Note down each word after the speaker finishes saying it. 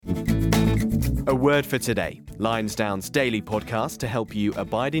A Word for Today, Lionsdown's daily podcast to help you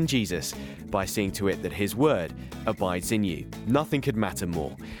abide in Jesus by seeing to it that His Word abides in you. Nothing could matter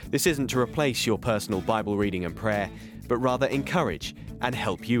more. This isn't to replace your personal Bible reading and prayer, but rather encourage and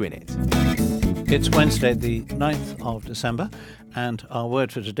help you in it. It's Wednesday, the 9th of December, and our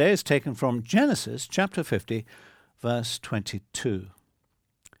word for today is taken from Genesis chapter 50, verse 22.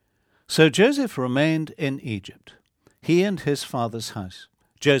 So Joseph remained in Egypt, he and his father's house.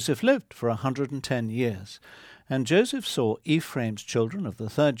 Joseph lived for 110 years, and Joseph saw Ephraim's children of the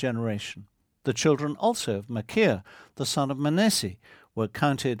third generation. The children also of Machir, the son of Manasseh, were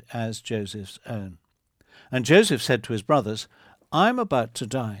counted as Joseph's own. And Joseph said to his brothers, I am about to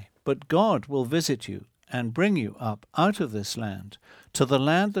die, but God will visit you and bring you up out of this land, to the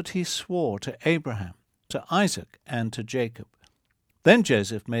land that he swore to Abraham, to Isaac, and to Jacob. Then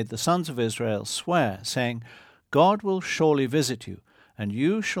Joseph made the sons of Israel swear, saying, God will surely visit you, and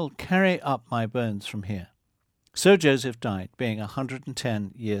you shall carry up my bones from here. So Joseph died, being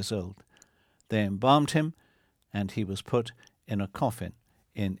 110 years old. They embalmed him, and he was put in a coffin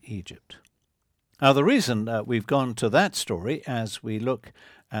in Egypt. Now, the reason we've gone to that story as we look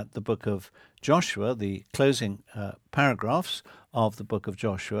at the book of Joshua, the closing paragraphs of the book of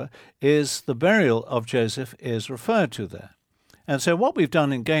Joshua, is the burial of Joseph is referred to there. And so what we've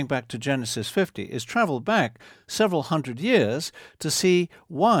done in going back to Genesis 50 is travel back several hundred years to see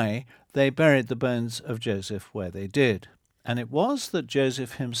why they buried the bones of Joseph where they did. And it was that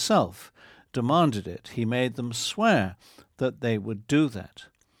Joseph himself demanded it. He made them swear that they would do that.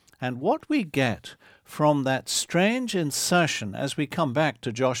 And what we get from that strange insertion as we come back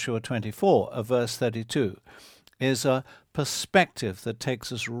to Joshua 24, verse 32, is a perspective that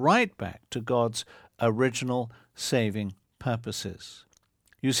takes us right back to God's original saving purposes.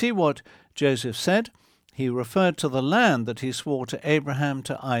 You see what Joseph said? He referred to the land that he swore to Abraham,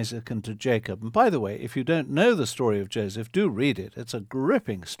 to Isaac, and to Jacob. And by the way, if you don't know the story of Joseph, do read it. It's a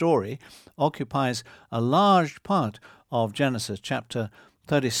gripping story, occupies a large part of Genesis chapter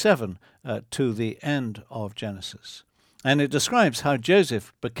 37 to the end of Genesis. And it describes how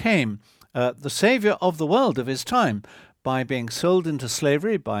Joseph became the savior of the world of his time by being sold into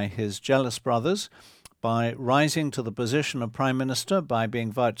slavery by his jealous brothers, by rising to the position of prime minister, by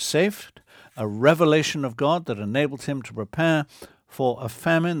being vouchsafed a revelation of God that enabled him to prepare for a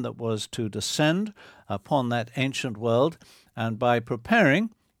famine that was to descend upon that ancient world, and by preparing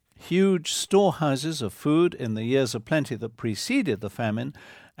huge storehouses of food in the years of plenty that preceded the famine,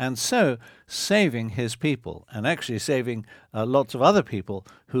 and so saving his people, and actually saving lots of other people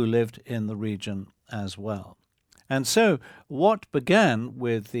who lived in the region as well. And so what began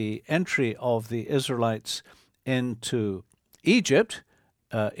with the entry of the Israelites into Egypt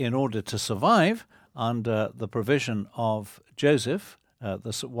in order to survive under the provision of Joseph,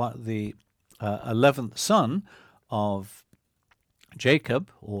 the 11th son of Jacob,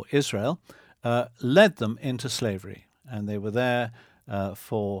 or Israel, led them into slavery. And they were there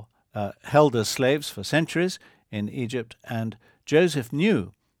held as slaves for centuries in Egypt, and Joseph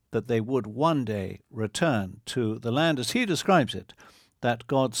knew that they would one day return to the land, as he describes it, that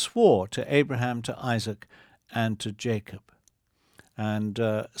God swore to Abraham, to Isaac, and to Jacob. And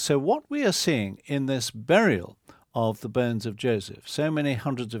so what we are seeing in this burial of the bones of Joseph, so many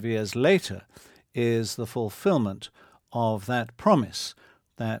hundreds of years later, is the fulfillment of that promise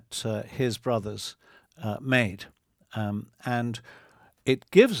that his brothers made. And it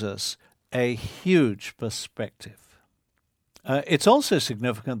gives us a huge perspective. It's also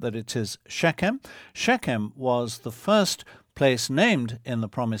significant that it is Shechem. Shechem was the first place named in the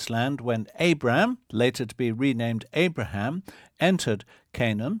Promised Land when Abram, later to be renamed Abraham, entered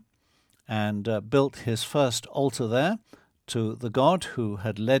Canaan and built his first altar there to the God who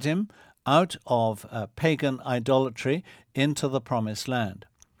had led him out of pagan idolatry into the Promised Land.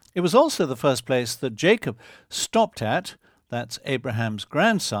 It was also the first place that Jacob stopped at, that's Abraham's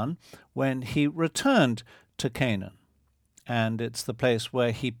grandson, when he returned to Canaan. And it's the place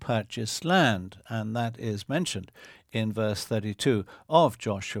where he purchased land, and that is mentioned in verse 32 of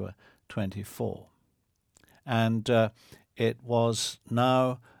Joshua 24. And it was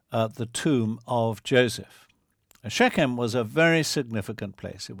now the tomb of Joseph. Shechem was a very significant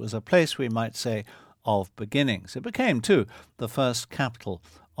place. It was a place, we might say, of beginnings. It became, too, the first capital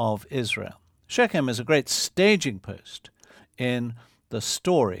of Israel. Shechem is a great staging post in the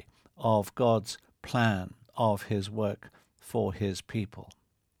story of God's plan of his work for his people.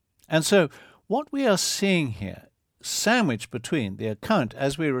 And so what we are seeing here, sandwiched between the account,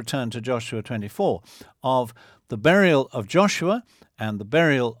 as we return to Joshua 24, of the burial of Joshua and the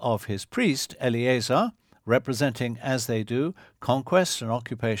burial of his priest, Eleazar, representing, as they do, conquest and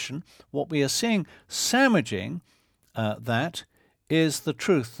occupation, what we are seeing sandwiching that is the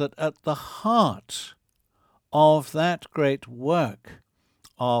truth that at the heart of that great work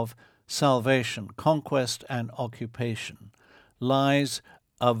of salvation, conquest and occupation, lies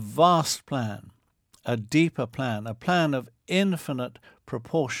a vast plan, a deeper plan, a plan of infinite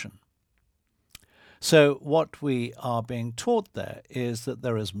proportion. So what we are being taught there is that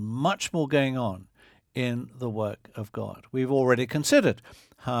there is much more going on in the work of God. We've already considered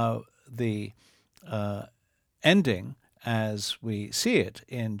how the ending, as we see it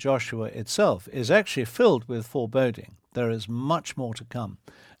in Joshua itself, is actually filled with foreboding. There is much more to come.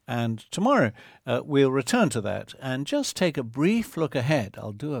 And tomorrow we'll return to that and just take a brief look ahead.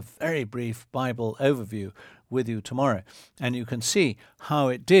 I'll do a very brief Bible overview with you tomorrow, and you can see how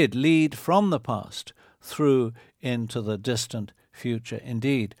it did lead from the past through into the distant future,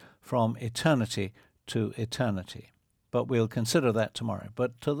 indeed, from eternity to eternity. But we'll consider that tomorrow.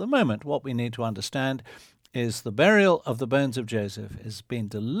 But to the moment, what we need to understand is the burial of the bones of Joseph has been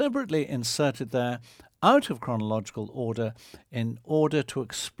deliberately inserted there out of chronological order in order to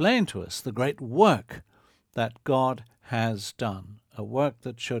explain to us the great work that God has done, a work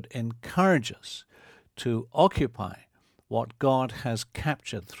that should encourage us to occupy what God has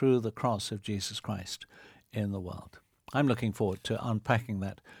captured through the cross of Jesus Christ in the world. I'm looking forward to unpacking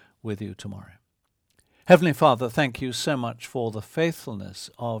that with you tomorrow. Heavenly Father, thank you so much for the faithfulness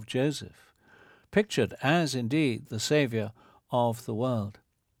of Joseph, pictured as indeed the Saviour of the world.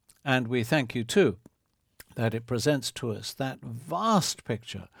 And we thank you too that it presents to us that vast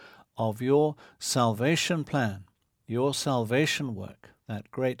picture of your salvation plan, your salvation work,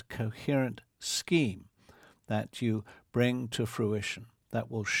 that great coherent scheme that you bring to fruition, that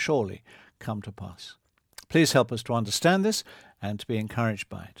will surely come to pass. Please help us to understand this and to be encouraged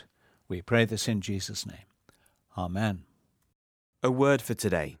by it. We pray this in Jesus' name. Amen. A word for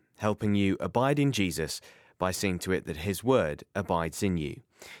today, helping you abide in Jesus by seeing to it that his word abides in you.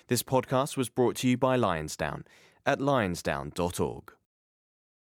 This podcast was brought to you by Lionsdown at lionsdown.org.